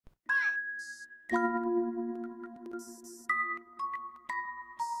I'm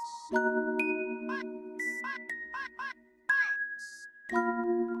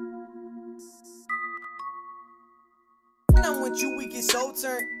with you, we get so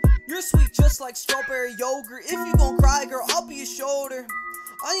turned. You're sweet just like strawberry yogurt. If you gon' cry, girl, I'll be your shoulder.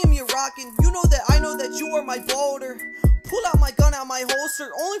 I am your rockin', you know that I know that you are my boulder. Pull out my gun out my holster,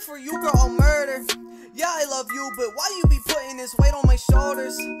 only for you, girl, I'll murder. Yeah, I love you, but why you be putting this weight on my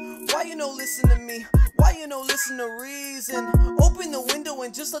shoulders? Why you no listen to me? Why you no listen to reason? Open the window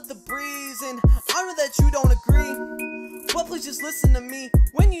and just let the breeze in. I know that you don't agree, but please just listen to me.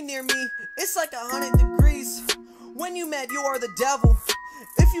 When you near me, it's like 100 degrees. When you mad, you are the devil.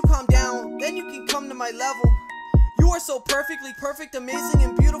 If you calm down, then you can come to my level. You are so perfectly perfect, amazing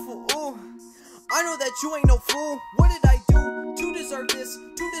and beautiful. Ooh, I know that you ain't no fool. What did I do to deserve this,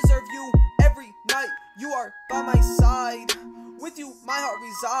 to deserve you? Every night you are by my side. With you my heart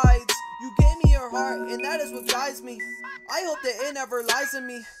resides. You gave me your heart and that is what guides me. I hope that it never lies in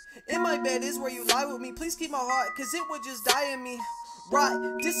me. In my bed is where you lie with me. Please keep my heart, cause it would just die in me.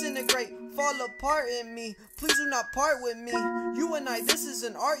 Right, disintegrate, fall apart in me. Please do not part with me. You and I, this is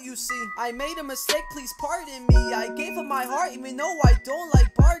an art, you see. I made a mistake, please pardon me. I gave up my heart even though I don't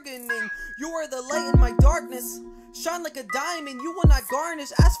like bargaining. You are the light in my darkness. Shine like a diamond, you will not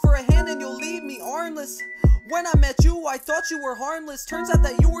garnish. Ask for a hand and you'll leave me armless. When I met you, I thought you were harmless. Turns out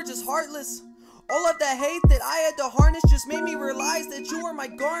that you were just heartless. All of that hate that I had to harness just made me realize that you were my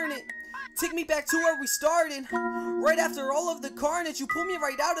garnet. Take me back to where we started. Right after all of the carnage, you pulled me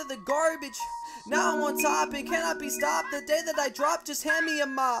right out of the garbage. Now I'm on top and cannot be stopped. The day that I drop, just hand me a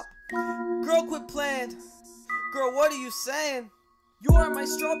mop. Girl, quit playing. Girl, what are you saying? You are my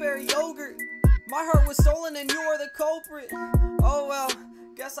strawberry yogurt. My heart was stolen and you are the culprit. Oh well,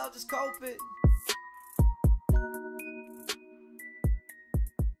 guess I'll just cope it.